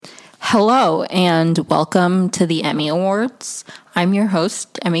Hello and welcome to the Emmy Awards. I'm your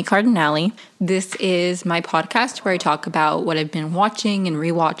host, Emmy Cardinale. This is my podcast where I talk about what I've been watching and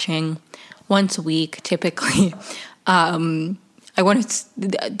rewatching once a week, typically. This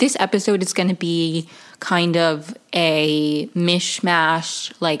episode is going to be kind of a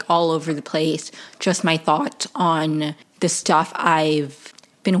mishmash, like all over the place, just my thoughts on the stuff I've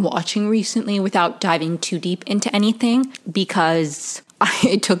been watching recently without diving too deep into anything, because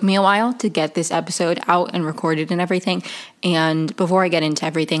it took me a while to get this episode out and recorded and everything. And before I get into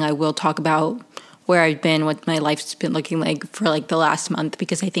everything, I will talk about where I've been, what my life's been looking like for like the last month,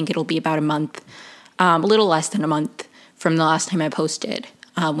 because I think it'll be about a month, a little less than a month from the last time I posted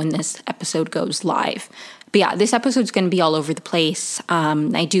when this episode goes live. But yeah, this episode's going to be all over the place.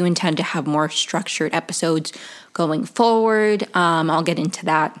 I do intend to have more structured episodes going forward. I'll get into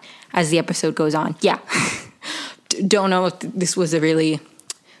that as the episode goes on. Yeah. Don't know if this was a really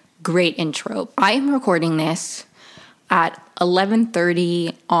great intro. I am recording this at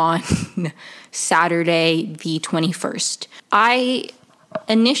 11:30 on Saturday, the 21st. I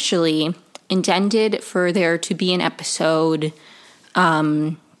initially intended for there to be an episode,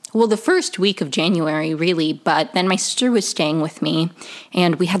 the first week of January, really, but then my sister was staying with me,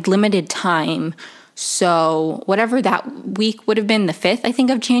 and we had limited time. So whatever that week would have been, the 5th, I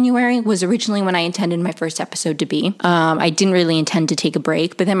think, of January, was originally when I intended my first episode to be. I didn't really intend to take a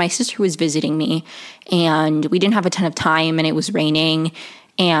break, but then my sister was visiting me, and we didn't have a ton of time, and it was raining,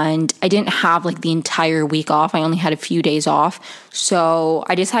 and I didn't have like the entire week off. I only had a few days off. So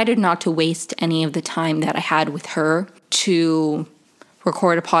I decided not to waste any of the time that I had with her to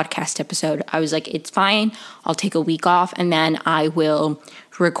record a podcast episode. I was like, it's fine. I'll take a week off, and then I will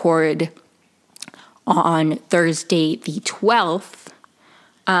record on Thursday the 12th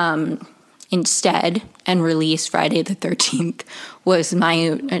instead, and release Friday the 13th was my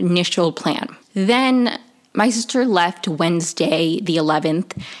initial plan. Then my sister left Wednesday the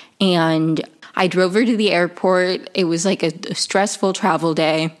 11th, and I drove her to the airport. It was like a stressful travel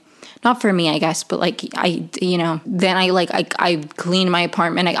day. Not for me, I guess, but then I cleaned my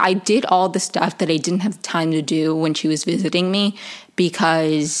apartment. I did all the stuff that I didn't have time to do when she was visiting me,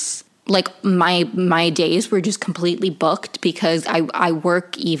 because like my days were just completely booked because I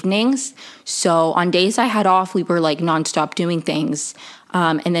work evenings. So on days I had off, we were like nonstop doing things.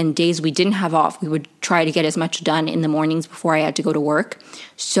 And then days we didn't have off, we would try to get as much done in the mornings before I had to go to work.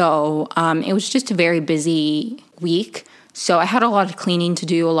 So it was just a very busy week. So I had a lot of cleaning to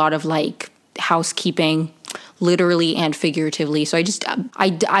do, a lot of like housekeeping, literally and figuratively. So I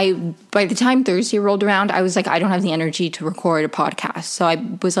by the time Thursday rolled around, I was like, I don't have the energy to record a podcast. So I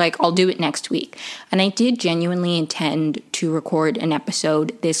was like, I'll do it next week. And I did genuinely intend to record an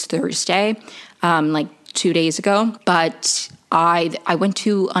episode this Thursday, like 2 days ago. But I went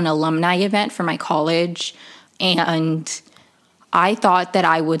to an alumni event for my college, and I thought that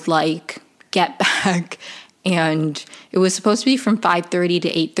I would like get back, and it was supposed to be from 5:30 to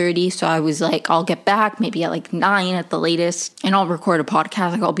 8:30. So I was like, I'll get back maybe at like 9 at the latest, and I'll record a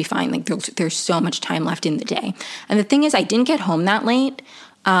podcast. Like, I'll be fine. Like, there's so much time left in the day. And the thing is, I didn't get home that late.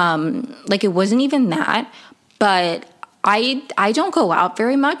 Like, it wasn't even that, but I don't go out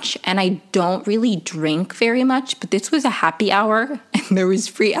very much, and I don't really drink very much, but this was a happy hour, and there was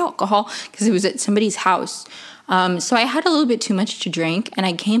free alcohol because it was at somebody's house. So I had a little bit too much to drink, and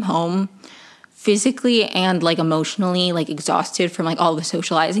I came home physically and like emotionally like exhausted from like all the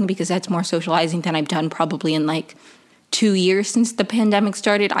socializing, because that's more socializing than I've done probably in like 2 years since the pandemic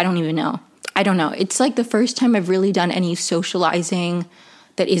started. I don't know. It's like the first time I've really done any socializing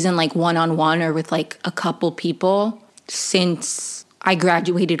that isn't like one-on-one or with like a couple people since I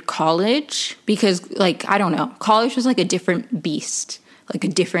graduated college, because like, I don't know, college was like a different beast, like a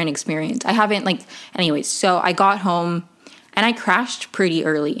different experience. Anyways, so I got home and I crashed pretty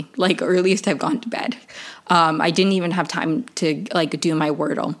early, like earliest I've gone to bed. I didn't even have time to like do my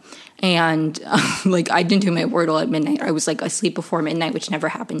Wordle. And I didn't do my Wordle at midnight. I was like asleep before midnight, which never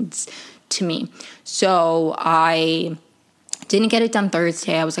happens to me. So I didn't get it done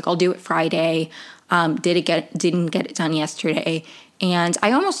Thursday. I was like, I'll do it Friday. Didn't get it done yesterday. And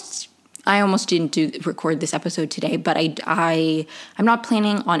I almost didn't record this episode today, but I'm not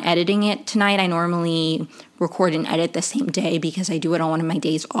planning on editing it tonight. I normally record and edit the same day because I do it on one of my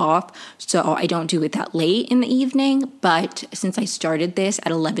days off, so I don't do it that late in the evening. But since I started this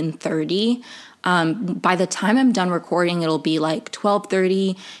at 11:30, by the time I'm done recording, it'll be like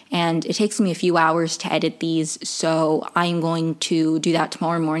 12:30, and it takes me a few hours to edit these, so I'm going to do that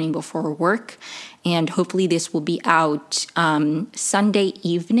tomorrow morning before work, and hopefully this will be out Sunday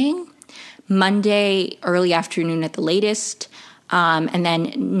evening, Monday early afternoon at the latest. And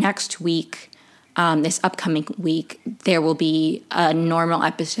then next week, this upcoming week, there will be a normal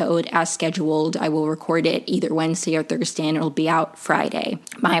episode as scheduled. I will record it either Wednesday or Thursday, and it'll be out Friday.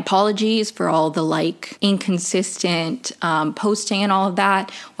 My apologies for all the inconsistent posting and all of that.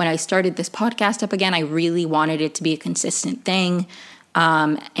 When I started this podcast up again, I really wanted it to be a consistent thing.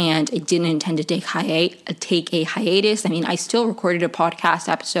 And I didn't intend to take a hiatus. I mean, I still recorded a podcast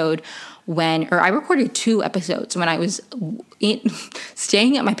episode I recorded 2 episodes when I was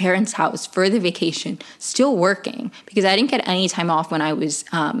staying at my parents' house for the vacation, still working, because I didn't get any time off when I was,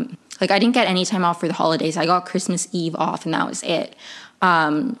 I didn't get any time off for the holidays. I got Christmas Eve off and that was it.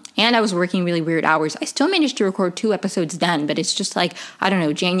 And I was working really weird hours. I still managed to record 2 episodes then, but it's just I don't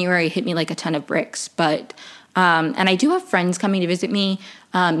know, January hit me like a ton of bricks. But, and I do have friends coming to visit me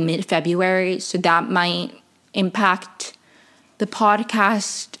mid-February, so that might impact the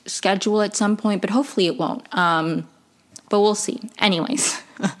podcast schedule at some point, but hopefully it won't. But we'll see. Anyways,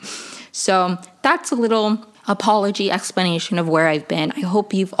 so that's a little apology explanation of where I've been. I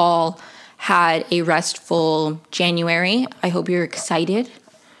hope you've all had a restful January. I hope you're excited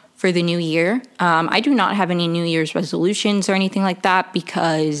for the new year. I do not have any New Year's resolutions or anything like that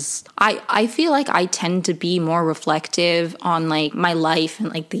because I feel like I tend to be more reflective on my life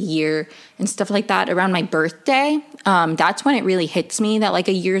and the year and stuff like that around my birthday. That's when it really hits me that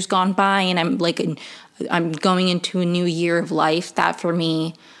a year's gone by and I'm going into a new year of life. That for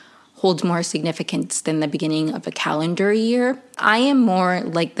me holds more significance than the beginning of a calendar year. I am more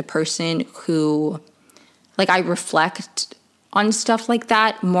the person who I reflect on stuff like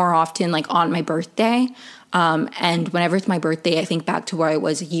that more often, on my birthday. And whenever it's my birthday, I think back to where I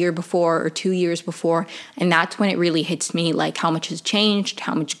was a year before or 2 years before. And that's when it really hits me, how much has changed,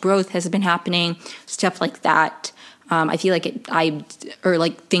 how much growth has been happening, stuff like that. I feel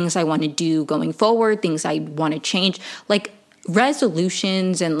things I want to do going forward, things I want to change,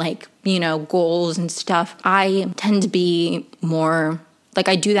 resolutions and goals and stuff. I tend to be more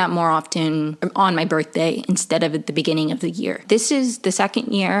I do that more often on my birthday instead of at the beginning of the year. This is the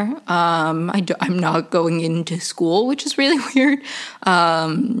second year. I'm not going into school, which is really weird.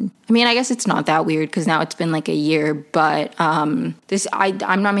 I guess it's not that weird because now it's been a year, but I'm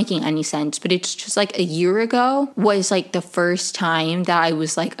not making any sense. But it's just a year ago was the first time that I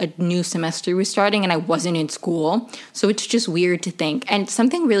was a new semester was starting and I wasn't in school. So it's just weird to think. And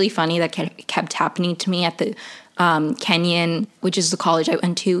something really funny that kept happening to me at the Kenyon, which is the college I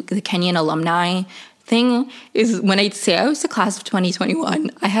went to, the Kenyon alumni thing, is when I say I was the class of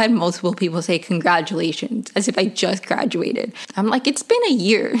 2021, I had multiple people say congratulations, as if I just graduated. I'm it's been a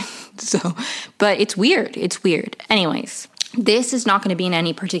year. But it's weird. It's weird. Anyways, this is not going to be in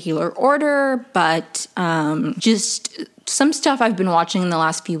any particular order, but just some stuff I've been watching in the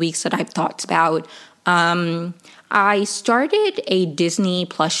last few weeks that I've thought about. I started a Disney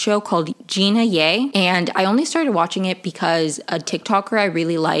Plus show called Gina Ye, and I only started watching it because a TikToker I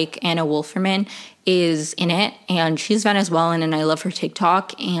really like, Anna Wolferman, is in it, and she's Venezuelan, and I love her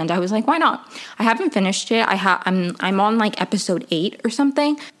TikTok, and I was like, why not? I haven't finished it. I'm on episode 8 or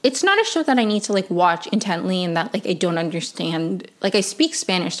something. It's not a show that I need to watch intently and that I don't understand. I speak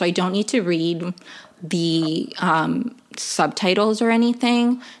Spanish, so I don't need to read the subtitles or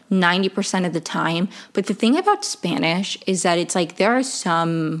anything 90% of the time. But the thing about Spanish is that it's there are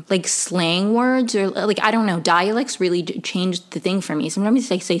some slang words or I don't know, dialects really change the thing for me. Sometimes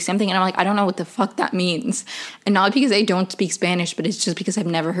they say something and I'm I don't know what the fuck that means. And not because I don't speak Spanish, but it's just because I've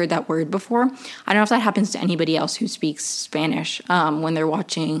never heard that word before. I don't know if that happens to anybody else who speaks Spanish when they're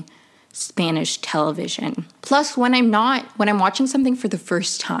watching Spanish television. Plus, when I'm watching something for the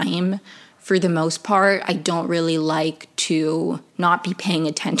first time, for the most part, I don't really like to not be paying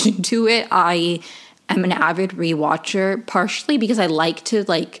attention to it. I am an avid rewatcher, partially because I like to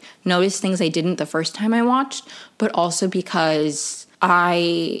notice things I didn't the first time I watched, but also because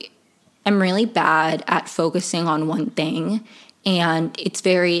I am really bad at focusing on one thing. And it's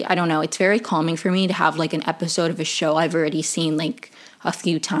very calming for me to have an episode of a show I've already seen a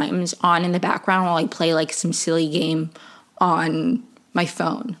few times on in the background while I play some silly game on my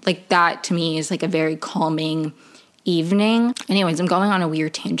phone. That to me is a very calming evening. Anyways, I'm going on a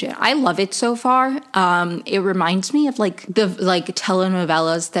weird tangent. I love it so far. It reminds me of the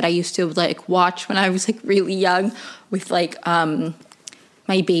telenovelas that I used to watch when I was really young with my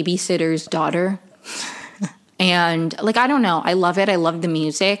babysitter's daughter. And I don't know, I love it. I love the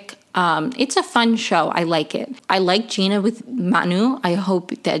music. It's a fun show. I like it. I like Gina with Manu. I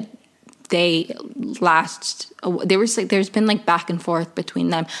hope that they last. There's been back and forth between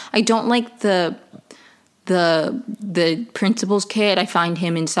them. I don't like the principal's kid. I find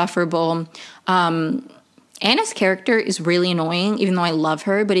him insufferable. Anna's character is really annoying, even though I love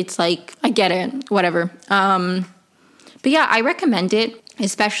her, but it's like, I get it, whatever. But yeah, I recommend it,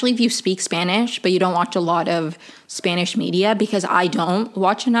 especially if you speak Spanish, but you don't watch a lot of Spanish media, because I don't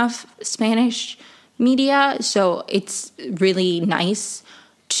watch enough Spanish media. So it's really nice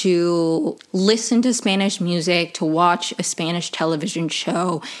to listen to Spanish music, to watch a Spanish television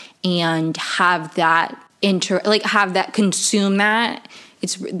show, and have that consume that.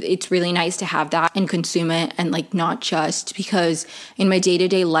 It's really nice to have that and consume it, and like not just because in my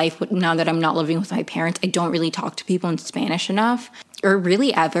day-to-day life, now that I'm not living with my parents, I don't really talk to people in Spanish enough, or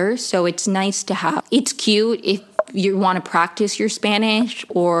really ever. So it's nice to have. It's cute if you want to practice your Spanish,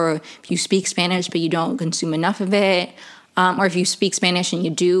 or if you speak Spanish but you don't consume enough of it. Or if you speak Spanish and you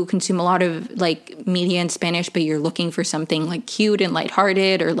do consume a lot of like media in Spanish, but you're looking for something like cute and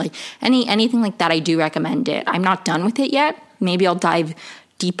lighthearted, or like anything like that, I do recommend it. I'm not done with it yet. Maybe I'll dive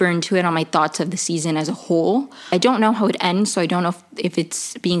deeper into it on my thoughts of the season as a whole. I don't know how it ends, so I don't know if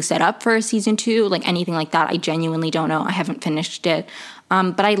it's being set up for a season 2, like anything like that. I genuinely don't know. I haven't finished it.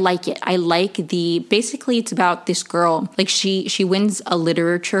 But I like it. I like basically it's about this girl. Like she wins a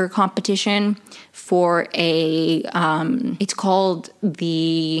literature competition for it's called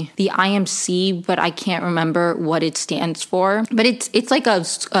the IMC, but I can't remember what it stands for. But it's like a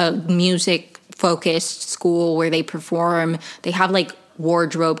music focused school where they perform. They have like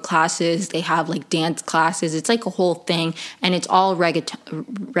wardrobe classes, they have like dance classes. It's like a whole thing, and it's all reggaeton.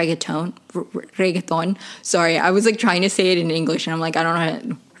 Sorry, I was like trying to say it in English, and I'm like, I don't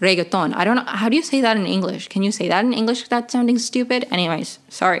know. Reggaeton. I don't know. How do you say that in English? Can you say that in English without sounding stupid? Anyways,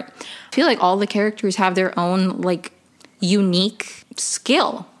 sorry. I feel like all the characters have their own like unique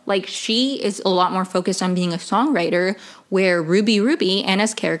skill. Like she is a lot more focused on being a songwriter, where Ruby,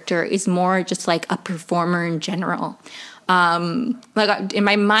 Anna's character, is more just like a performer in general. Like in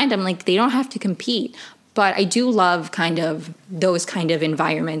my mind, I'm like, they don't have to compete, but I do love kind of those kind of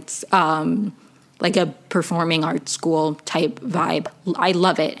environments, like a performing arts school type vibe. I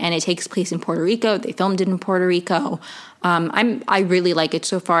love it. And it takes place in Puerto Rico. They filmed it in Puerto Rico. I really like it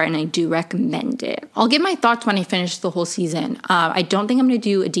so far, and I do recommend it. I'll give my thoughts when I finish the whole season. I don't think I'm going to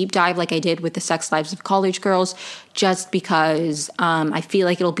do a deep dive like I did with the Sex Lives of College Girls, just because I feel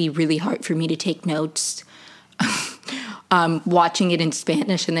like it'll be really hard for me to take notes. Watching it in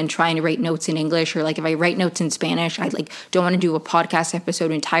Spanish and then trying to write notes in English, or like if I write notes in Spanish, I like don't want to do a podcast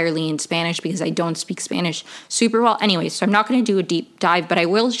episode entirely in Spanish because I don't speak Spanish super well. Anyway, so I'm not going to do a deep dive, but I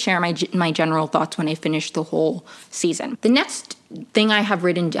will share my general thoughts when I finish the whole season. The next thing I have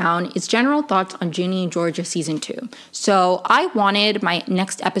written down is general thoughts on Ginny and Georgia season 2. So I wanted my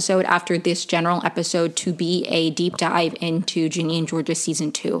next episode after this general episode to be a deep dive into Ginny and Georgia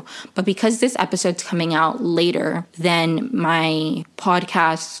season 2. But because this episode's coming out later than my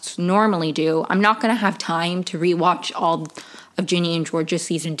podcasts normally do, I'm not going to have time to rewatch all of Ginny and Georgia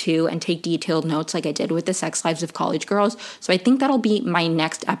season 2 and take detailed notes like I did with the Sex Lives of College Girls. So I think that'll be my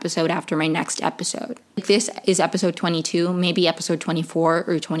next episode after my next episode. If this is episode 22, maybe episode 24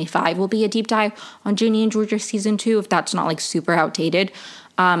 or 25 will be a deep dive on Ginny and Georgia season 2, if that's not like super outdated.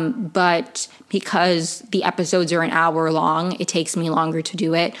 But because the episodes are an hour long, it takes me longer to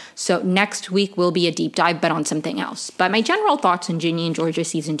do it. So next week will be a deep dive, but on something else. But my general thoughts on Ginny and Georgia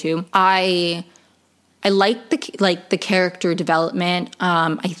season 2, I like the character development.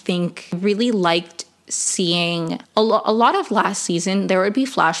 I think really liked seeing a lot of last season. There would be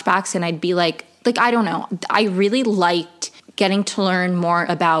flashbacks, and I'd be like I don't know. I really liked getting to learn more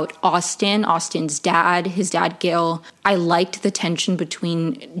about Austin's dad, his dad Gil. I liked the tension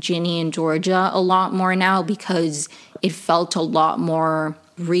between Ginny and Georgia a lot more now, because it felt a lot more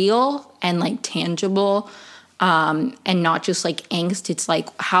real and like tangible, and not just like angst. It's like,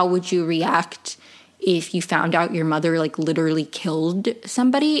 how would you react if you found out your mother like literally killed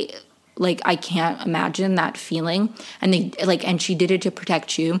somebody? Like, I can't imagine that feeling. And she did it to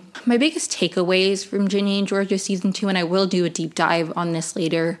protect you. My biggest takeaways from Ginny and Georgia season 2, and I will do a deep dive on this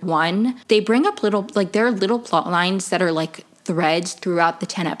later. 1, they bring up there are little plot lines that are like threads throughout the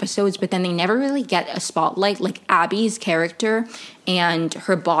 10 episodes, but then they never really get a spotlight. Like Abby's character and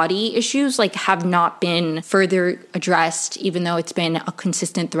her body issues like have not been further addressed, even though it's been a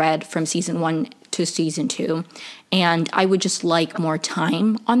consistent thread from season 1 to season 2. And I would just like more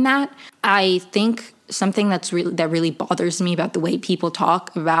time on that. I think something that really bothers me about the way people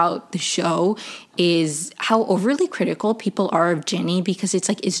talk about the show is how overly critical people are of Ginny, because it's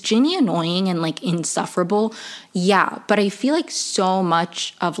like, is Ginny annoying and like insufferable? Yeah, but I feel like so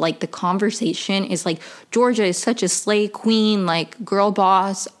much of like the conversation is like, Georgia is such a slay queen, like girl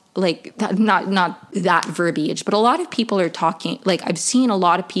boss, like not that verbiage, but a lot of people are talking, like I've seen a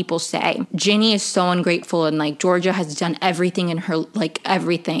lot of people say Ginny is so ungrateful and like Georgia has done everything in her, like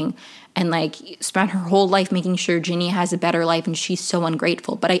everything, and like spent her whole life making sure Ginny has a better life and she's so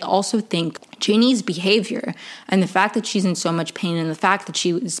ungrateful. But I also think Ginny's behavior and the fact that she's in so much pain and the fact that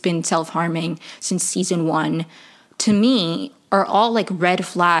she's been self-harming since season 1, to me, are all like red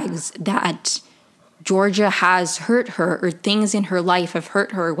flags that Georgia has hurt her, or things in her life have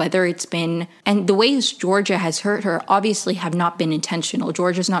hurt her, whether it's been, and the ways Georgia has hurt her obviously have not been intentional.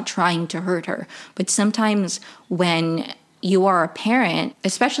 Georgia's not trying to hurt her. But sometimes when you are a parent,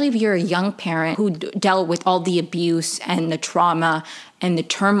 especially if you're a young parent who dealt with all the abuse and the trauma and the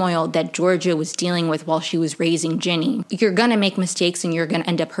turmoil that Georgia was dealing with while she was raising Ginny, you're going to make mistakes and you're going to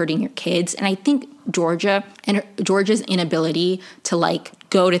end up hurting your kids. And I think Georgia's inability to like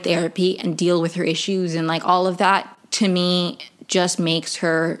go to therapy and deal with her issues and like all of that, to me, just makes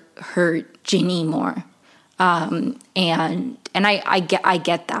her hurt Ginny more. And I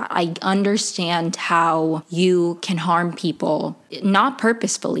get that. I understand how you can harm people, not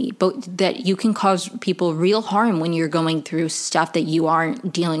purposefully, but that you can cause people real harm when you're going through stuff that you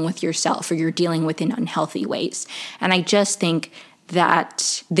aren't dealing with yourself or you're dealing with in unhealthy ways. And I just think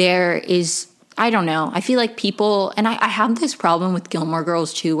that there is, I don't know, I feel like people, and I have this problem with Gilmore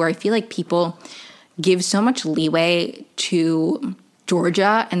Girls too, where I feel like people give so much leeway to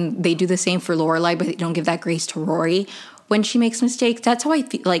Georgia, and they do the same for Lorelai, but they don't give that grace to Rory when she makes mistakes. That's how I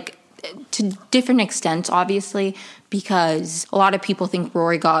feel, like, to different extents, obviously, because a lot of people think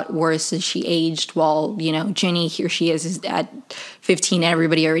Rory got worse as she aged, while, you know, Ginny, here she is at 15, and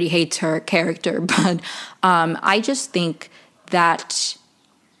everybody already hates her character. But I just think that,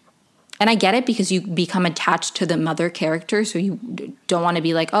 and I get it because you become attached to the mother character, so you don't want to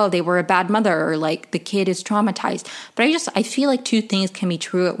be like, oh, they were a bad mother, or like the kid is traumatized. But I feel like two things can be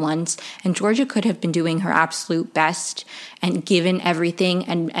true at once, and Georgia could have been doing her absolute best and given everything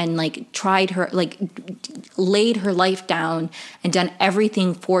and like tried her, like laid her life down and done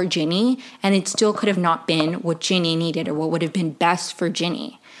everything for Ginny, and it still could have not been what Ginny needed or what would have been best for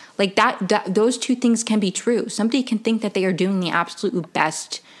Ginny. Like that those two things can be true. Somebody can think that they are doing the absolute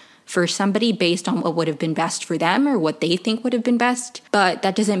best for somebody based on what would have been best for them or what they think would have been best. But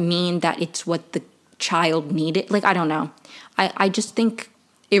that doesn't mean that it's what the child needed. Like, I don't know. I just think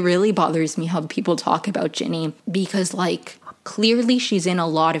it really bothers me how people talk about Ginny because, like, clearly she's in a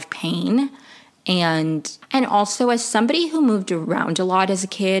lot of pain. And also as somebody who moved around a lot as a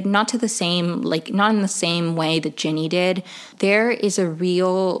kid, not in the same way that Ginny did, there is a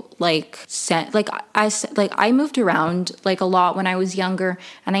real I moved around like a lot when I was younger,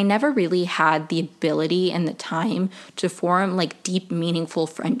 and I never really had the ability and the time to form like deep, meaningful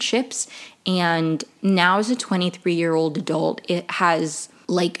friendships. And now as a 23-year-old adult, it has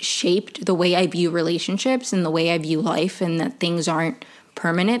like shaped the way I view relationships and the way I view life, and that things aren't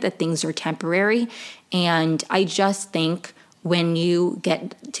permanent, that things are temporary. And I just think when you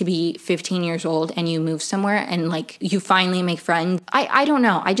get to be 15 years old and you move somewhere and like you finally make friends, I don't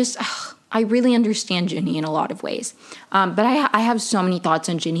know. I really understand Ginny in a lot of ways. But I have so many thoughts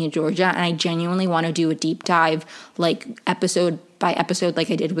on Ginny and Georgia, and I genuinely want to do a deep dive, like episode by episode,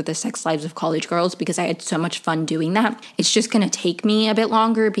 like I did with the Sex Lives of College Girls, because I had so much fun doing that. It's just going to take me a bit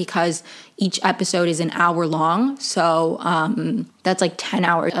longer because each episode is an hour long. So that's like 10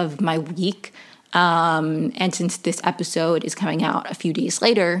 hours of my week. And since this episode is coming out a few days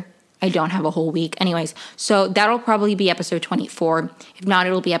later, I don't have a whole week. Anyways, so that'll probably be episode 24. If not,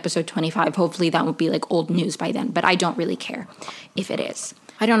 it'll be episode 25. Hopefully that won't be like old news by then, but I don't really care if it is.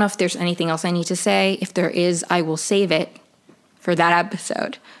 I don't know if there's anything else I need to say. If there is, I will save it for that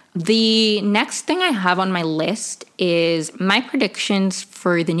episode. The next thing I have on my list is my predictions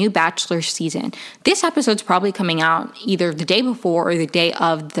for the new Bachelor season. This episode's probably coming out either the day before or the day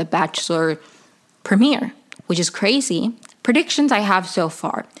of the Bachelor premiere, which is crazy. Predictions I have so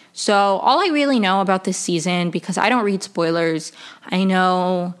far. So all I really know about this season, because I don't read spoilers, I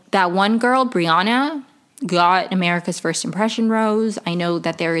know that one girl, Brianna, got America's First Impression rose. I know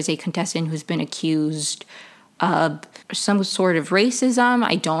that there is a contestant who's been accused of some sort of racism.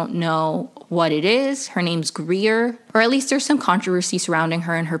 I don't know what it is. Her name's Greer, or at least there's some controversy surrounding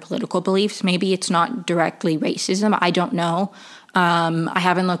her and her political beliefs. Maybe it's not directly racism. I don't know. I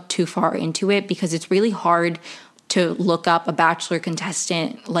haven't looked too far into it because it's really hard to look up a Bachelor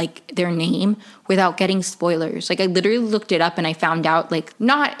contestant, like their name, without getting spoilers. Like I literally looked it up and I found out like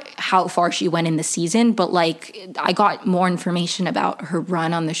not how far she went in the season, but like I got more information about her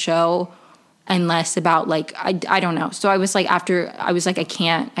run on the show and less about like, I don't know. So I was like, I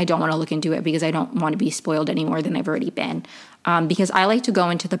don't want to look into it because I don't want to be spoiled any more than I've already been. Because I like to go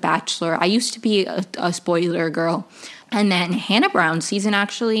into The Bachelor. I used to be a spoiler girl. And then Hannah Brown's season,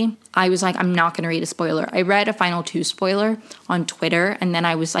 actually, I was like, I'm not going to read a spoiler. I read a final 2 spoiler on Twitter, and then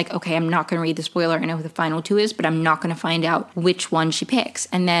I was like, okay, I'm not going to read the spoiler. I know who the final 2 is, but I'm not going to find out which one she picks.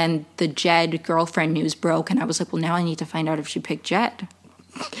 And then the Jed girlfriend news broke, and I was like, well, now I need to find out if she picked Jed.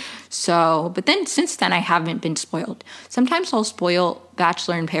 So, but then since then, I haven't been spoiled. Sometimes I'll spoil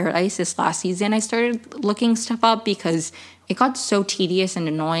Bachelor in Paradise. This last season, I started looking stuff up because it got so tedious and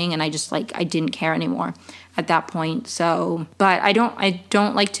annoying, and I just like, I didn't care anymore at that point. So, but I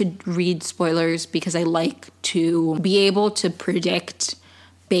don't like to read spoilers because I like to be able to predict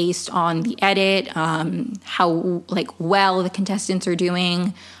based on the edit, how like well the contestants are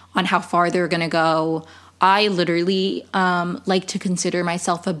doing, on how far they're gonna go. I literally like to consider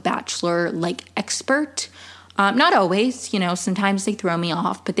myself a Bachelor like expert. Not always, you know, sometimes they throw me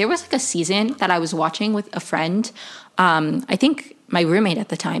off, but there was like a season that I was watching with a friend. I think my roommate at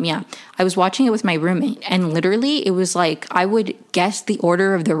the time, yeah. I was watching it with my roommate, and literally it was like I would guess the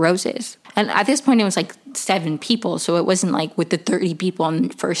order of the roses. And at this point, it was like 7 people, so it wasn't like with the 30 people on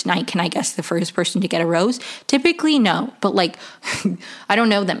the first night, can I guess the first person to get a rose? Typically, no. But like, I don't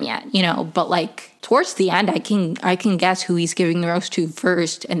know them yet, you know. But like towards the end, I can guess who he's giving the rose to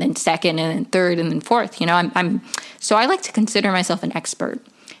first, and then second, and then third, and then fourth. You know, so I like to consider myself an expert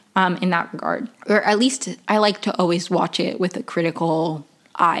in that regard, or at least I like to always watch it with a critical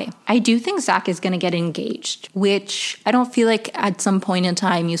eye. I do think Zach is going to get engaged, which I don't feel like at some point in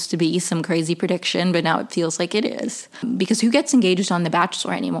time used to be some crazy prediction, but now it feels like it is. Because who gets engaged on The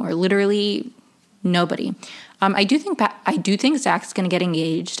Bachelor anymore? Literally nobody. I do think Zach's going to get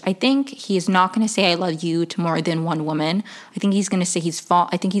engaged. I think he's not going to say "I love you" to more than one woman. I think he's going to say he's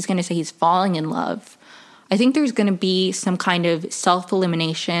falling in love. I think there's going to be some kind of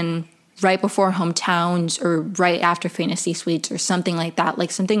self-elimination right before hometowns or right after Fantasy Suites or something like that,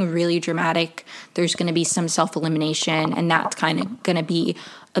 like something really dramatic. There's going to be some self-elimination, and that's kind of going to be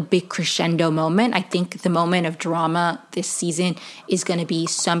a big crescendo moment. I think the moment of drama this season is going to be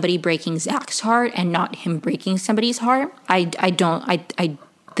somebody breaking Zach's heart and not him breaking somebody's heart. I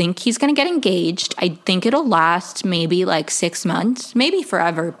think he's going to get engaged. I think it'll last maybe like 6 months, maybe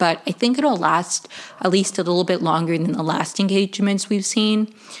forever, but I think it'll last at least a little bit longer than the last engagements we've seen.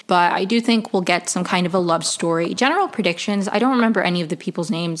 But I do think we'll get some kind of a love story. General predictions, I don't remember any of the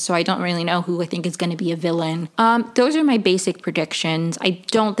people's names, so I don't really know who I think is going to be a villain. Those are my basic predictions. I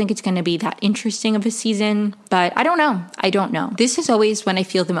don't think it's going to be that interesting of a season, but I don't know. This is always when I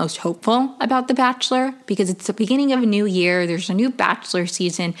feel the most hopeful about The Bachelor, because it's the beginning of a new year. There's a new Bachelor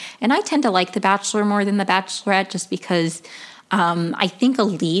season. And I tend to like The Bachelor more than The Bachelorette just because I think a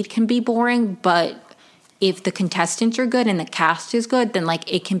lead can be boring, but if the contestants are good and the cast is good, then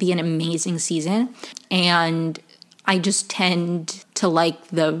like it can be an amazing season. And I just tend to like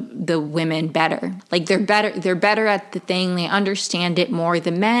the women better. Like they're better at the thing. They understand it more.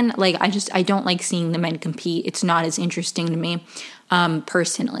 The men, like I don't like seeing the men compete. It's not as interesting to me.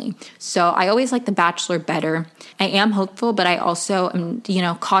 Personally. So I always like The Bachelor better. I am hopeful, but I also am,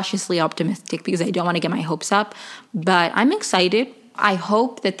 cautiously optimistic because I don't want to get my hopes up. But I'm excited. I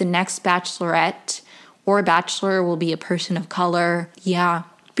hope that the next Bachelorette or Bachelor will be a person of color. Yeah.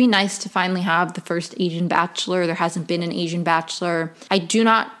 It'd be nice to finally have the first Asian Bachelor. There hasn't been an Asian Bachelor. I do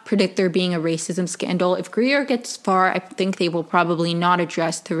not predict there being a racism scandal. If Greer gets far, I think they will probably not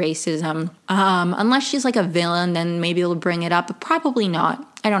address the racism. Unless she's like a villain, then maybe they'll bring it up, but probably not.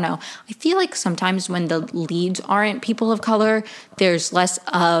 I don't know. I feel like sometimes when the leads aren't people of color, there's less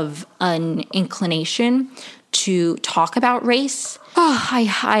of an inclination to talk about race. I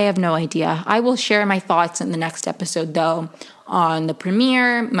have no idea. I will share my thoughts in the next episode, though, on the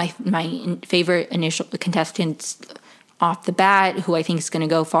premiere, my favorite initial contestants off the bat, who I think is going to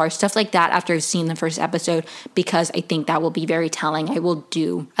go far, stuff like that after I've seen the first episode, because I think that will be very telling. I will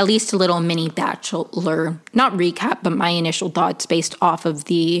do at least a little mini Bachelor, not recap, but my initial thoughts based off of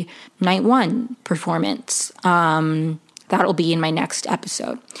the night 1 performance. That'll be in my next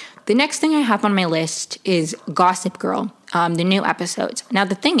episode. The next thing I have on my list is Gossip Girl, the new episodes. Now,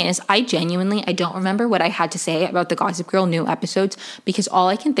 the thing is, I don't remember what I had to say about the Gossip Girl new episodes because all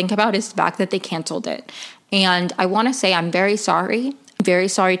I can think about is the fact that they canceled it. And I want to say I'm very sorry. I'm very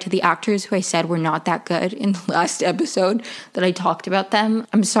sorry to the actors who I said were not that good in the last episode that I talked about them.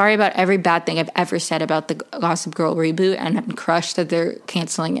 I'm sorry about every bad thing I've ever said about the Gossip Girl reboot, and I'm crushed that they're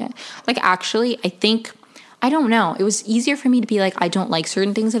canceling it. Like, actually, I think I don't know. It was easier for me to be like, I don't like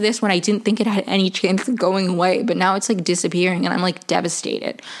certain things of this when I didn't think it had any chance of going away. But now it's like disappearing and I'm like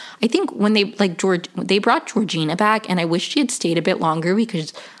devastated. I think when they brought Georgina back, and I wish she had stayed a bit longer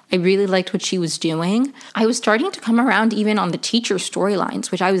because I really liked what she was doing. I was starting to come around even on the teacher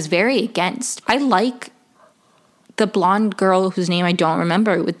storylines, which I was very against. I like the blonde girl whose name I don't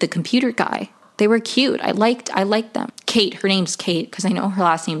remember with the computer guy. They were cute. I liked them. Kate, her name's Kate because I know her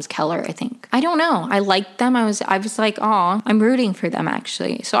last name's Keller, I think. I don't know. I liked them. I was like, "Aw, I'm rooting for them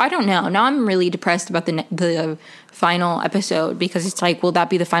actually." So I don't know. Now I'm really depressed about the final episode because it's like, will that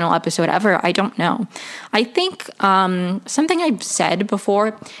be the final episode ever? I don't know. I think something I've said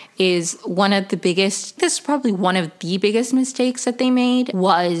before is this is probably one of the biggest mistakes that they made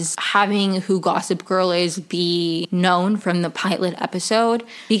was having who Gossip Girl is be known from the pilot episode,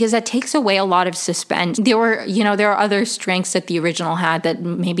 because that takes away a lot of suspense. There are other strengths that the original had that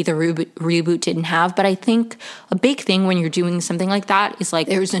maybe the reboot didn't have, but I think a big thing when you're doing something like that is like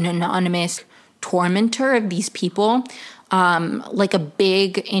there's an anonymous tormentor of these people. Like a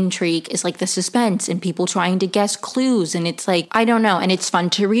big intrigue is like the suspense and people trying to guess clues, and it's like, I don't know, and it's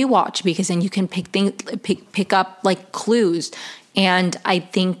fun to rewatch because then you can pick up like clues. And I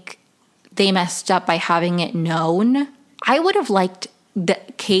think they messed up by having it known. I would have liked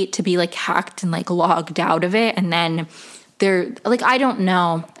Kate to be like hacked and like logged out of it, and then they're like, I don't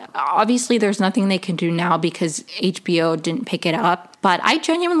know. Obviously, there's nothing they can do now because HBO didn't pick it up. But I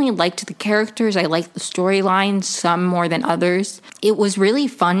genuinely liked the characters. I liked the storylines, some more than others. It was really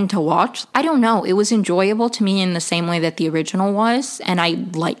fun to watch. I don't know. It was enjoyable to me in the same way that the original was, and I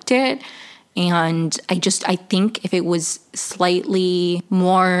liked it. And I think if it was slightly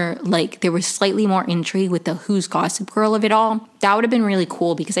more, like there was slightly more intrigue with the who's Gossip Girl of it all, that would have been really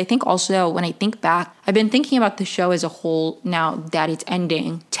cool. Because I think also when I think back, I've been thinking about the show as a whole now that it's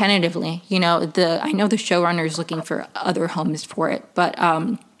ending tentatively. I know the showrunner is looking for other homes for it, but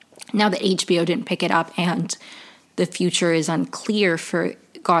now that HBO didn't pick it up and the future is unclear for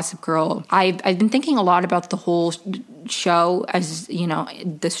Gossip Girl, I've been thinking a lot about the whole show as,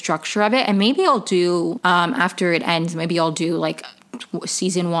 the structure of it. And maybe I'll do, after it ends, maybe I'll do like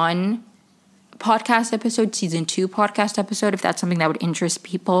season 1 podcast episode, season 2 podcast episode, if that's something that would interest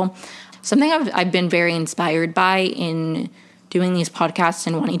people. Something I've been very inspired by in doing these podcasts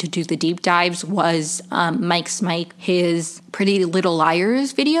and wanting to do the deep dives was Mike Smike, his Pretty Little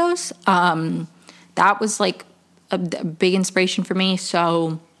Liars videos. That was like a big inspiration for me.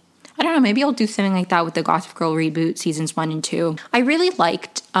 So I don't know, maybe I'll do something like that with the Gossip Girl reboot seasons 1 and 2. I really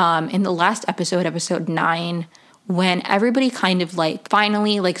liked in the last episode 9, when everybody kind of like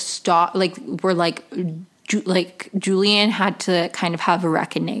finally like stopped, like were like Julian had to kind of have a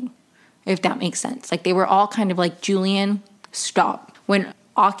reckoning, if that makes sense. Like they were all kind of like, Julian, stop. When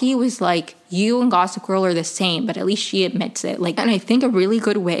Aki was like, you and Gossip Girl are the same, but at least she admits it. Like, and I think a really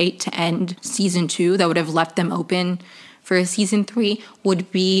good way to end season 2 that would have left them open for a season 3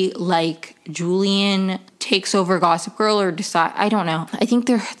 would be like Julian takes over Gossip Girl or decide. I don't know. I think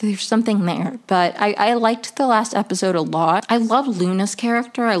there's something there, but I liked the last episode a lot. I love Luna's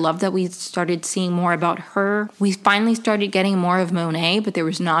character. I love that we started seeing more about her. We finally started getting more of Monet, but there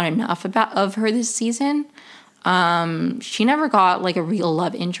was not enough of her this season. She never got like a real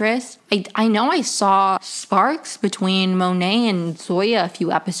love interest. I know I saw sparks between Monet and Zoya a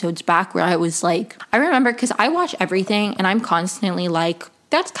few episodes back where I was like, I remember because I watch everything and I'm constantly like,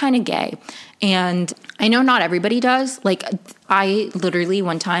 that's kind of gay. And I know not everybody does. Like I literally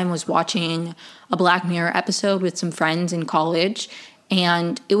one time was watching a Black Mirror episode with some friends in college,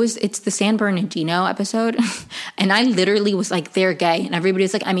 and it's the San Bernardino episode. And I literally was like, they're gay. And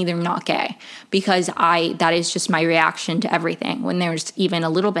everybody's like, I mean, they're not gay. Because that is just my reaction to everything. When there's even a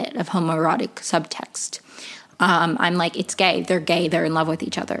little bit of homoerotic subtext. I'm like, it's gay. They're gay. They're in love with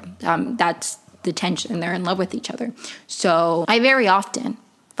each other. That's the tension. They're in love with each other. So I very often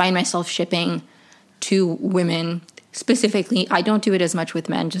find myself shipping 2 women. Specifically, I don't do it as much with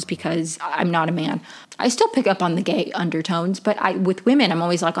men just because I'm not a man. I still pick up on the gay undertones, but with women, I'm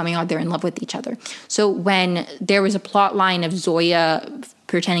always like, oh my God, they're in love with each other. So when there was a plot line of Zoya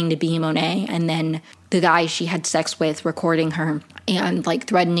pretending to be Monet and then the guy she had sex with recording her and like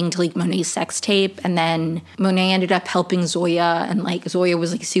threatening to leak Monet's sex tape, and then Monet ended up helping Zoya and like Zoya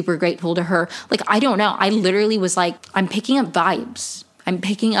was like super grateful to her. Like, I don't know. I literally was like, I'm picking up vibes.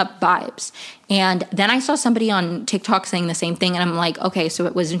 And then I saw somebody on TikTok saying the same thing, and I'm like, okay, so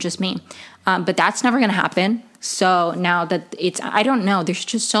it wasn't just me. But that's never going to happen. So now that I don't know, there's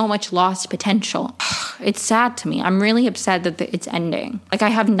just so much lost potential. It's sad to me. I'm really upset that it's ending. Like, I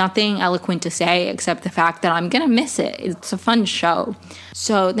have nothing eloquent to say except the fact that I'm gonna miss it. It's a fun show.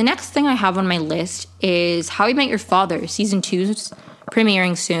 So the next thing I have on my list is How I Met Your Father. Season 2's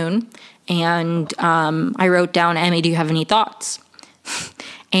premiering soon. And I wrote down, Emmy, do you have any thoughts?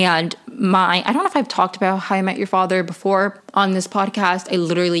 And I don't know if I've talked about How I Met Your Father before on this podcast. I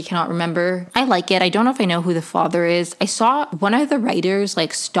literally cannot remember. I like it. I don't know if I know who the father is. I saw one of the writers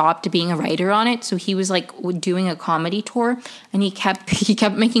like stopped being a writer on it. So he was like doing a comedy tour and he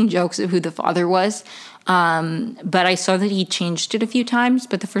kept making jokes of who the father was. But I saw that he changed it a few times.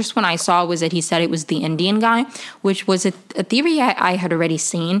 But the first one I saw was that he said it was the Indian guy, which was a theory I had already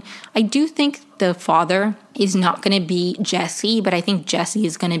seen. I do think the father is not going to be Jesse, but I think Jesse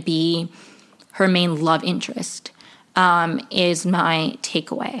is going to be her main love interest, is my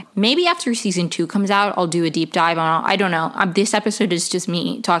takeaway. Maybe after season 2 comes out, I'll do a deep dive on, I don't know. This episode is just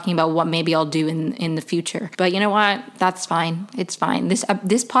me talking about what maybe I'll do in the future. But you know what? That's fine. It's fine. This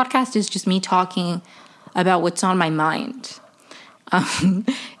podcast is just me talking about what's on my mind.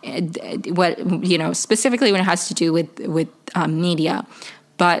 Specifically when it has to do with media.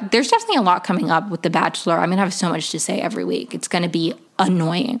 But there's definitely a lot coming up with The Bachelor. I'm going to have so much to say every week. It's going to be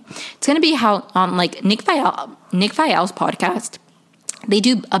annoying. It's going to be how like Nick Viall's podcast, they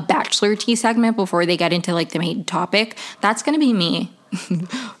do a Bachelor tea segment before they get into like the main topic. That's going to be me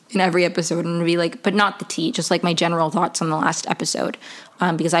in every episode. I'm going to be like, but not the tea, just like my general thoughts on the last episode,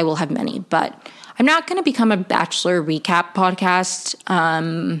 because I will have many. But I'm not going to become a Bachelor recap podcast.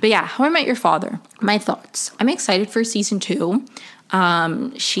 But yeah, How I Met Your Father. My thoughts. I'm excited for season 2.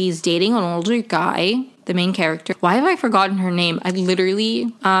 She's dating an older guy, the main character. Why have I forgotten her name? I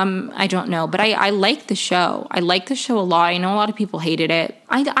literally, I don't know. But I like the show. I like the show a lot. I know a lot of people hated it.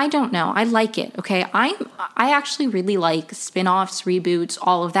 I don't know. I like it, okay? I actually really like spin-offs, reboots,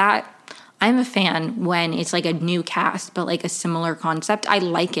 all of that. I'm a fan when it's like a new cast, but like a similar concept. I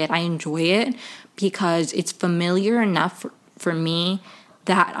like it. I enjoy it because it's familiar enough for me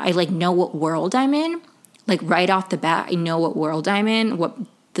that I like know what world I'm in. Like right off the bat, I know what world I'm in, what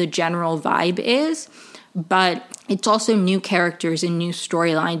the general vibe is. But it's also new characters and new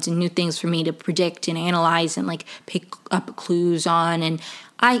storylines and new things for me to predict and analyze and like pick up clues on. And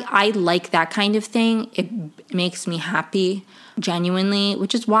I like that kind of thing. It makes me happy, genuinely,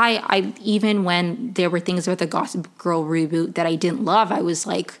 which is why even when there were things about the Gossip Girl reboot that I didn't love, I was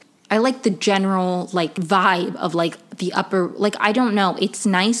like, I like the general like vibe of like the upper, like, I don't know. It's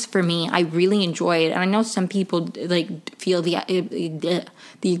nice for me. I really enjoy it. And I know some people like feel the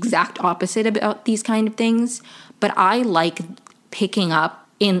exact opposite about these kind of things, but I like picking up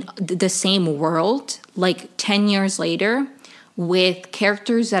in the same world, like 10 years later, with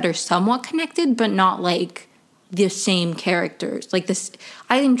characters that are somewhat connected, but not like the same characters. Like this,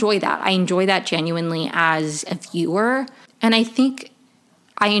 I enjoy that. I enjoy that genuinely as a viewer. And I think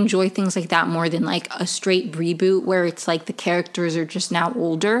I enjoy things like that more than like a straight reboot where it's like the characters are just now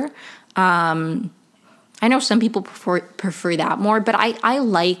older. I know some people prefer that more, but I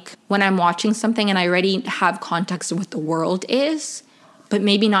like when I'm watching something and I already have context of what the world is, but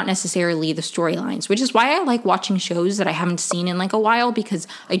maybe not necessarily the storylines, which is why I like watching shows that I haven't seen in like a while, because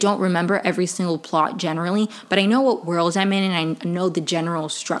I don't remember every single plot generally, but I know what worlds I'm in and I know the general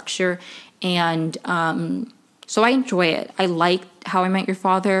structure. And so I enjoy it. I like How I Met Your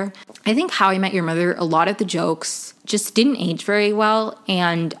Father. I think How I Met Your Mother, a lot of the jokes just didn't age very well.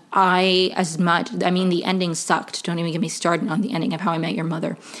 And the ending sucked. Don't even get me started on the ending of How I Met Your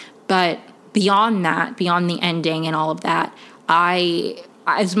Mother. But beyond that, beyond the ending and all of that, I've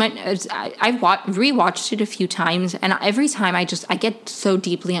rewatched it a few times, and every time I get so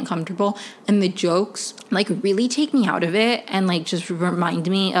deeply uncomfortable, and the jokes like really take me out of it and like just remind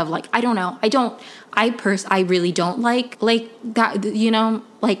me of like, I don't know, I really don't like that, you know,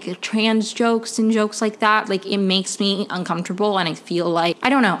 like trans jokes and jokes like that. Like it makes me uncomfortable, and I feel like, I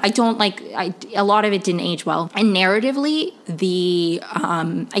don't know, a lot of it didn't age well. And narratively,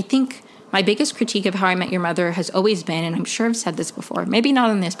 I think my biggest critique of How I Met Your Mother has always been, and I'm sure I've said this before, maybe not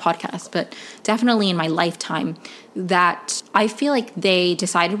on this podcast, but definitely in my lifetime, that I feel like they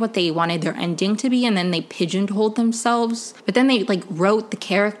decided what they wanted their ending to be, and then they pigeonholed themselves. But then they like wrote the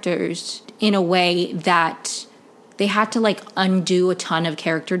characters in a way that they had to like undo a ton of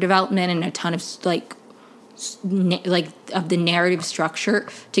character development and a ton of like of the narrative structure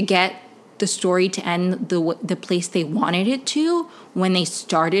to get the story to end the place they wanted it to when they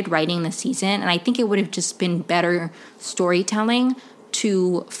started writing the season. And I think it would have just been better storytelling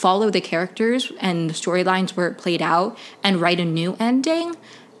to follow the characters and the storylines where it played out and write a new ending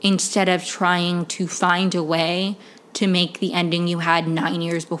instead of trying to find a way to make the ending you had 9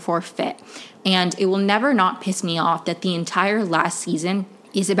 years before fit. And it will never not piss me off that the entire last season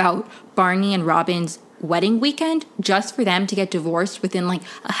is about Barney and Robin's wedding weekend just for them to get divorced within like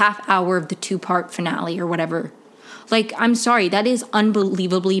a half hour of the 2-part finale or whatever. Like, I'm sorry, that is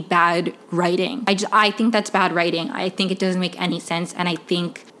unbelievably bad writing. I think that's bad writing. I think it doesn't make any sense. And I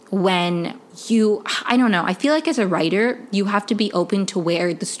think when I don't know, I feel like as a writer, you have to be open to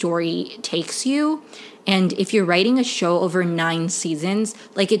where the story takes you. And if you're writing a show over 9 seasons,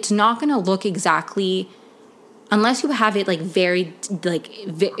 like, it's not going to look exactly, unless you have it like very, like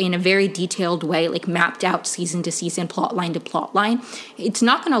in a very detailed way, like mapped out season to season, plot line to plot line, it's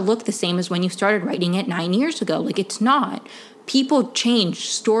not going to look the same as when you started writing it 9 years ago. Like, it's not. People change,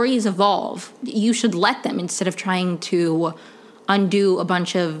 stories evolve. You should let them, instead of trying to undo a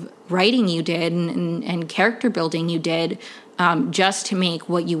bunch of writing you did and character building you did just to make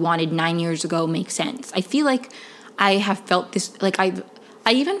what you wanted 9 years ago make sense. I feel like I have felt this, like I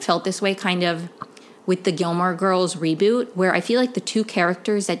even felt this way kind of with the Gilmore Girls reboot, where I feel like the 2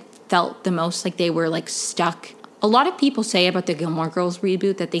 characters that felt the most like they were like stuck. A lot of people say about the Gilmore Girls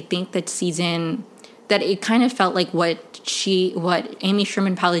reboot that they think that that it kind of felt like what Amy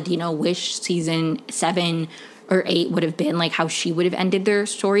Sherman Palladino wished season 7 or 8 would have been, like how she would have ended their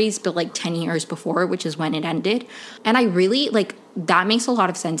stories, but like 10 years before, which is when it ended. And I really, like, that makes a lot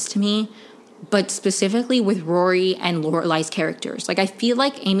of sense to me, but specifically with Rory and Lorelai's characters. Like, I feel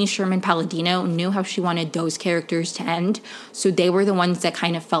like Amy Sherman Palladino knew how she wanted those characters to end, so they were the ones that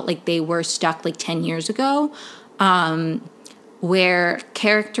kind of felt like they were stuck like 10 years ago, where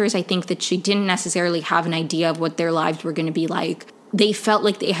characters, I think that she didn't necessarily have an idea of what their lives were going to be like. They felt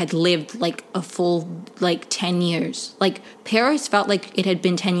like they had lived like a full like 10 years. Like, Paris felt like it had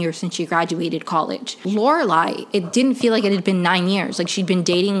been 10 years since she graduated college. Lorelai, it didn't feel like it had been 9 years. Like, she'd been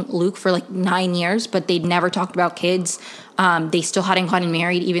dating Luke for like 9 years, but they'd never talked about kids. They still hadn't gotten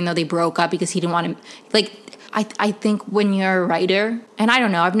married, even though they broke up because he didn't want to. Like, I think when you're a writer, and I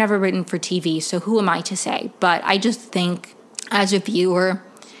don't know, I've never written for TV, so who am I to say? But I just think as a viewer,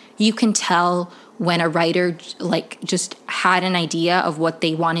 you can tell when a writer like just had an idea of what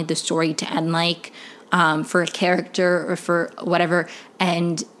they wanted the story to end like, for a character or for whatever,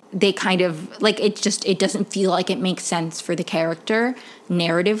 and they kind of like it doesn't feel like it makes sense for the character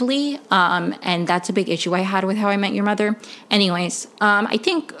narratively, and that's a big issue I had with How I Met Your Mother. Anyways, I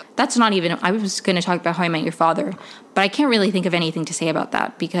think that's not even, I was going to talk about How I Met Your Father, but I can't really think of anything to say about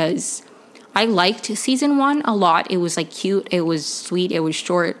that because I liked season 1 a lot. It was like cute, it was sweet, it was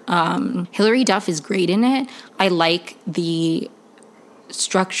short. Hilary Duff is great in it. I like the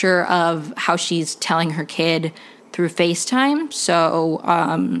structure of how she's telling her kid through FaceTime. So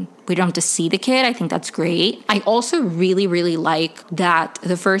we don't have to see the kid. I think that's great. I also really, really like that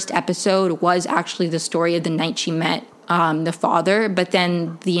the first episode was actually the story of the night she met the father, but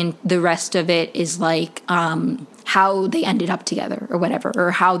then the rest of it is like how they ended up together or whatever,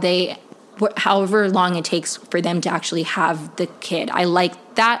 or however long it takes for them to actually have the kid. I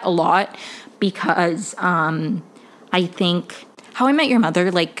like that a lot because I think How I Met Your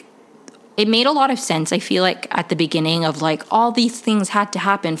Mother, like, it made a lot of sense. I feel like at the beginning of like all these things had to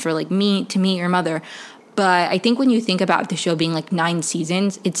happen for like me to meet your mother. But I think when you think about the show being like 9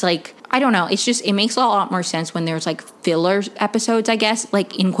 seasons, it's like, I don't know. It's just, it makes a lot more sense when there's like filler episodes, I guess,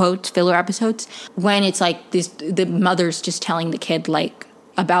 like in quotes, filler episodes, when it's like the mother's just telling the kid like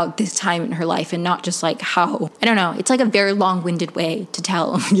about this time in her life and not just like how, I don't know. It's like a very long-winded way to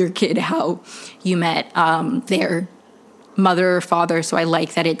tell your kid how you met their mother or father. So I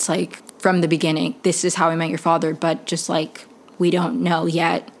like that it's like from the beginning, this is how I met your father, but just like we don't know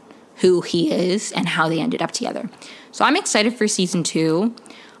yet who he is and how they ended up together. So I'm excited for season 2.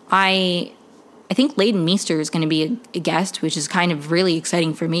 I think Leighton Meester is going to be a guest, which is kind of really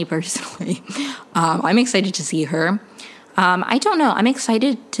exciting for me personally. I'm excited to see her. I don't know. I'm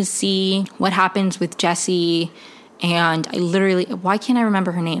excited to see what happens with Jessie, and why can't I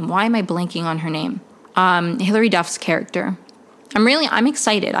remember her name? Why am I blanking on her name? Hilary Duff's character. I'm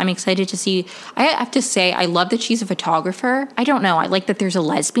excited. I'm excited to see. I have to say, I love that she's a photographer. I don't know. I like that there's a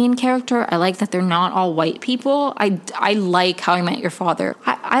lesbian character. I like that they're not all white people. I like How I Met Your Father.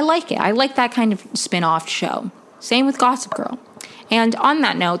 I like it. I like that kind of spin-off show. Same with Gossip Girl. And on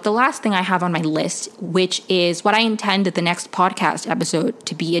that note, the last thing I have on my list, which is what I intend the next podcast episode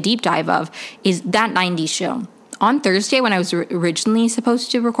to be a deep dive of, is That 90s Show. on Thursday when I was originally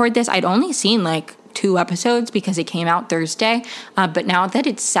supposed to record this, I'd only seen like 2 episodes because it came out Thursday. But now that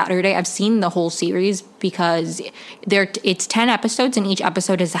it's Saturday, I've seen the whole series because it's 10 episodes and each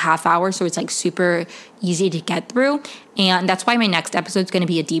episode is a half hour. So it's like super easy to get through. And that's why my next episode is going to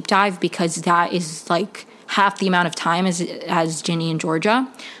be a deep dive, because that is like half the amount of time as Ginny and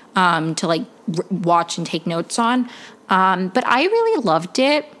Georgia to like watch and take notes on. But I really loved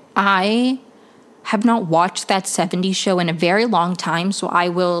it. I have not watched that 70s show in a very long time, so I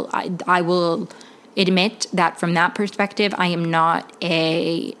will admit that from that perspective, I am not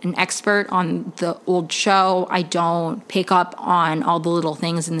an expert on the old show. I don't pick up on all the little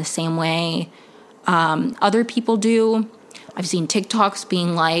things in the same way other people do. I've seen TikToks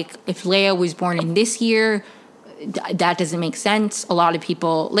being like, if Leia was born in this year, that doesn't make sense. A lot of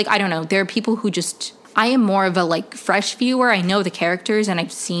people, like, I don't know, there are people who just, I am more of a like fresh viewer. I know the characters and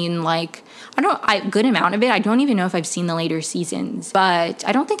I've seen like, good amount of it. I don't even know if I've seen the later seasons, but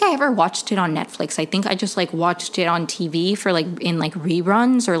I don't think I ever watched it on Netflix. I think I just like watched it on TV for like in like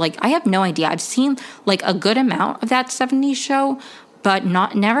reruns, or like, I have no idea. I've seen like a good amount of that 70s show, but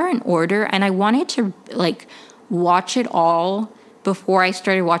never in order. And I wanted to like watch it all before I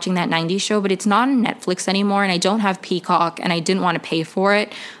started watching that 90s show, but it's not on Netflix anymore, and I don't have Peacock, and I didn't want to pay for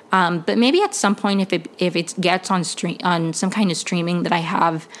it. But maybe at some point, if it gets on some kind of streaming that I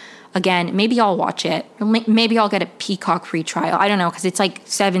have, again, maybe I'll watch it. Maybe I'll get a Peacock free trial. I don't know, because it's like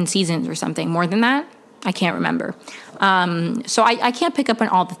 7 seasons or something. More than that? I can't remember. So I can't pick up on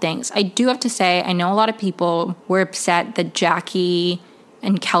all the things. I do have to say, I know a lot of people were upset that Jackie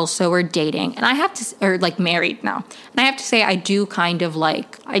and Kelso are dating. And I have to, or like married now. And I have to say, I do kind of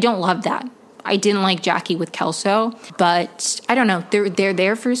like, I don't love that. I didn't like Jackie with Kelso, but I don't know. They're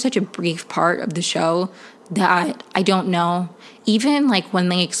there for such a brief part of the show that I don't know. Even like when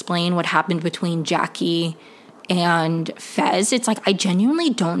they explain what happened between Jackie and Fez, it's like I genuinely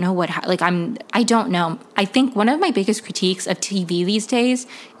don't know I don't know. I think one of my biggest critiques of TV these days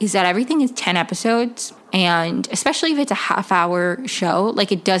is that everything is 10 episodes, and especially if it's a half-hour show,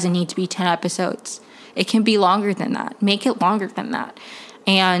 like it doesn't need to be 10 episodes. It can be longer than that. Make it longer than that.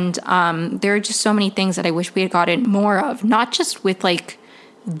 And there are just so many things that I wish we had gotten more of, not just with like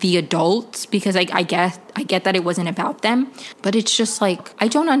the adults, because I get that it wasn't about them, but it's just like I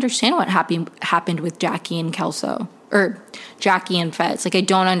don't understand what happened with Jackie and Kelso, or Jackie and Fez. Like I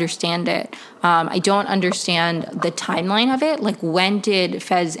don't understand it. I don't understand the timeline of it. Like, when did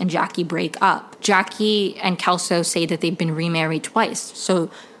Fez and Jackie break up? Jackie and Kelso say that they've been remarried twice.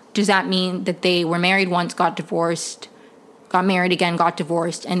 So does that mean that they were married once, got divorced, got married again, got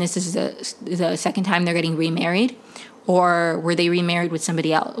divorced, and this is the second time they're getting remarried? Or were they remarried with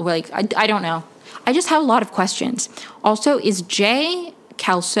somebody else? Like, I don't know. I just have a lot of questions. Also, is Jay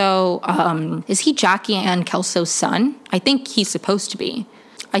Kelso, is he Jackie and Kelso's son? I think he's supposed to be.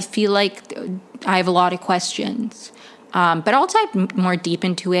 I feel like I have a lot of questions. But I'll dive more deep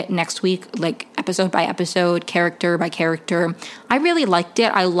into it next week, like episode by episode, character by character. I really liked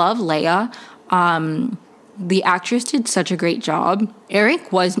it. I love Leia. The actress did such a great job.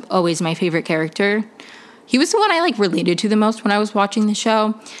 Eric was always my favorite character. He was the one I like related to the most when I was watching the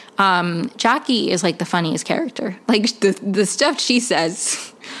show. Jackie is like the funniest character. Like the stuff she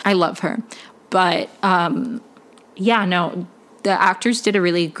says, I love her. But yeah, no, the actors did a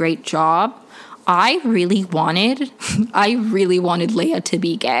really great job. I really wanted Leia to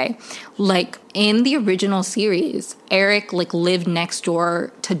be gay. Like in the original series, Eric like lived next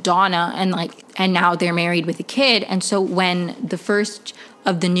door to Donna, and now they're married with a kid. And so when the first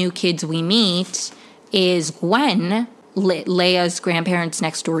of the new kids we meet is Gwen, Leia's grandparents'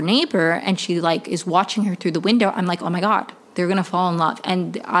 next door neighbor, and she like is watching her through the window, I'm like, oh my God, they're gonna fall in love.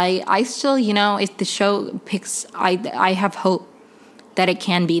 And I still, if the show picks, I have hope that it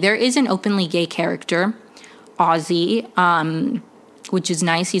can be. There is an openly gay character, Ozzy, which is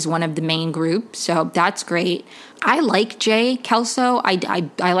nice. He's one of the main group, so that's great. I like Jay Kelso. I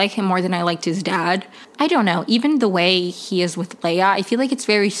like him more than I liked his dad. I don't know. Even the way he is with Leia, I feel like it's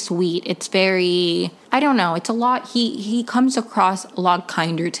very sweet. It's very, I don't know. It's a lot. He comes across a lot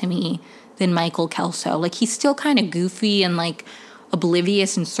kinder to me than Michael Kelso. Like, he's still kind of goofy and like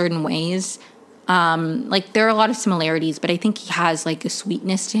oblivious in certain ways. Like, there are a lot of similarities, but I think he has like a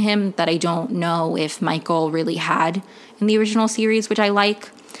sweetness to him that I don't know if Michael really had in the original series, which I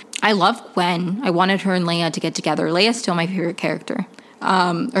like. I love Gwen. I wanted her and Leia to get together. Leia's still my favorite character.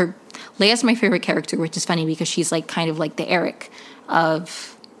 Or Leia's my favorite character, which is funny because she's like kind of like the Eric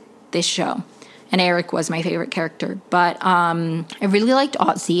of this show. And Eric was my favorite character. But I really liked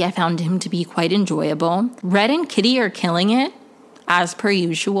Ozzy. I found him to be quite enjoyable. Red and Kitty are killing it, as per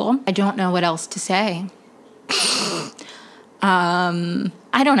usual. I don't know what else to say.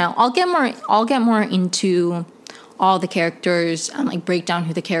 I don't know. I'll get more into all the characters and like break down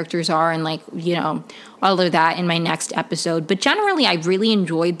who the characters are and like, all of that in my next episode. But generally, I really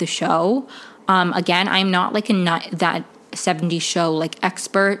enjoyed the show. Again, I'm not like that 70s show like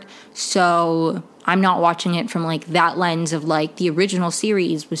expert, so I'm not watching it from like that lens of like the original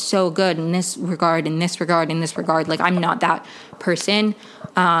series was so good in this regard, in this regard, in this regard. Like I'm not that person.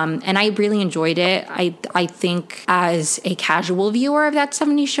 And I really enjoyed it. I think as a casual viewer of that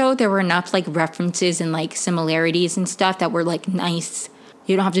 70s show, there were enough like references and like similarities and stuff that were like nice.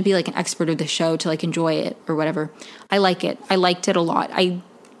 You don't have to be like an expert of the show to like enjoy it or whatever. I like it. I liked it a lot.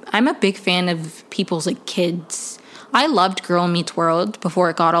 I'm a big fan of people's like kids. I loved Girl Meets World before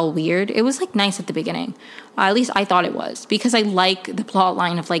it got all weird. It was like nice at the beginning. At least I thought it was, because I like the plot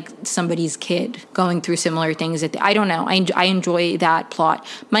line of like somebody's kid going through similar things. I don't know. I enjoy that plot.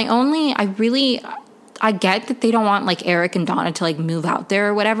 I get that they don't want like Eric and Donna to like move out there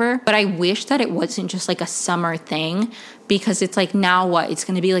or whatever, but I wish that it wasn't just like a summer thing, because it's like, now what? It's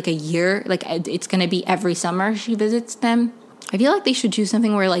going to be like a year. Like it's going to be every summer she visits them. I feel like they should do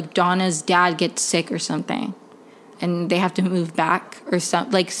something where like Donna's dad gets sick or something, and they have to move back or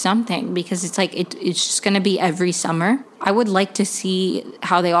something, because it's like it's just going to be every summer. I would like to see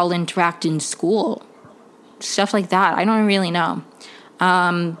how they all interact in school. Stuff like that. I don't really know.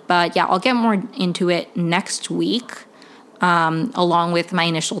 But yeah, I'll get more into it next week, along with my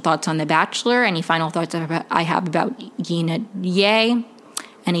initial thoughts on The Bachelor, any final thoughts I have about Gina Ye,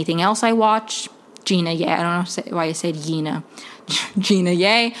 anything else I watched. Gina Ye, I don't know why I said Gina. Gina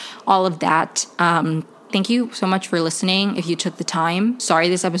Ye, all of that. Thank you so much for listening if you took the time. Sorry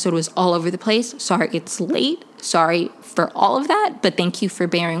this episode was all over the place. Sorry it's late. Sorry for all of that. But thank you for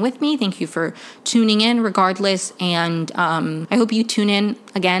bearing with me. Thank you for tuning in regardless. And I hope you tune in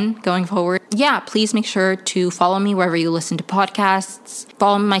again going forward. Yeah, please make sure to follow me wherever you listen to podcasts.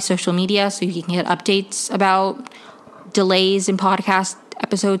 Follow my social media so you can get updates about delays in podcast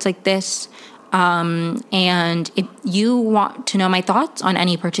episodes like this. And if you want to know my thoughts on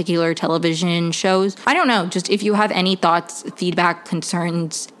any particular television shows, I don't know, just if you have any thoughts, feedback,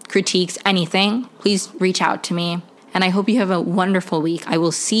 concerns, critiques, anything, please reach out to me. And I hope you have a wonderful week. I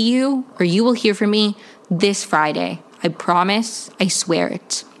will see you, or you will hear from me this Friday. I promise. I swear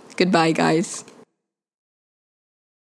it. Goodbye, guys.